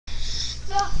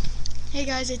Hey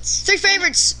guys, it's 3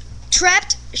 favorites: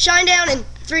 Trapped, Shinedown, and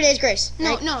 3 Days Grace.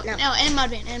 no, Right? no, and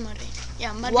Mudvayne,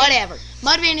 Yeah, Mudvayne. Whatever.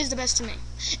 Mudvayne is the best to me.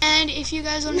 And if you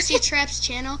guys want to see Trap's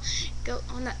channel, go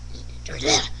on the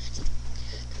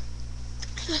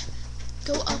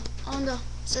go up on the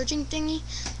searching thingy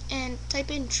and type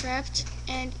in Trapped,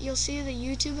 and you'll see the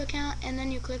YouTube account, and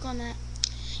then you click on that.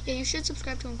 Yeah, you should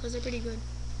subscribe to them because they're pretty good.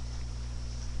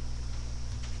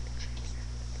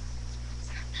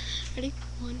 Ready?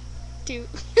 1, 2,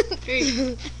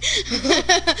 3.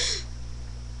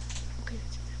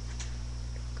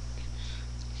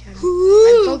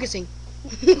 I'm focusing.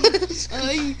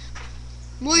 Ay,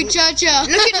 muchacha.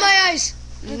 Look at my eyes.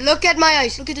 Look at my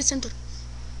eyes. Look at the center.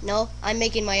 No, I'm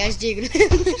making my eyes jiggle. I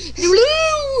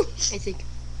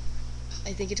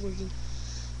think it's working.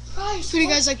 Who do you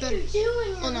guys like better?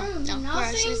 Oh no, we're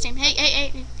actually the same.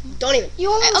 Hey. Don't even.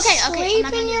 You only Okay, sleep I'm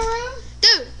not in gonna your do room?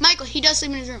 Dude, Michael, he does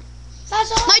sleep in his room.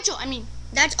 That's all? Michael, I mean.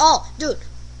 That's all, dude.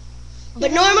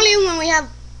 But normally when we have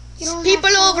You don't people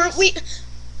have over, toys? we...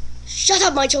 Shut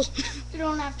up, Michael. You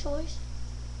don't have toys?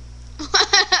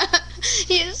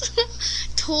 Yes.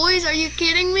 Toys? Are you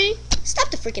kidding me? Stop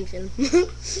the freaking film.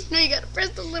 No, you gotta press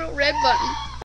the little red button.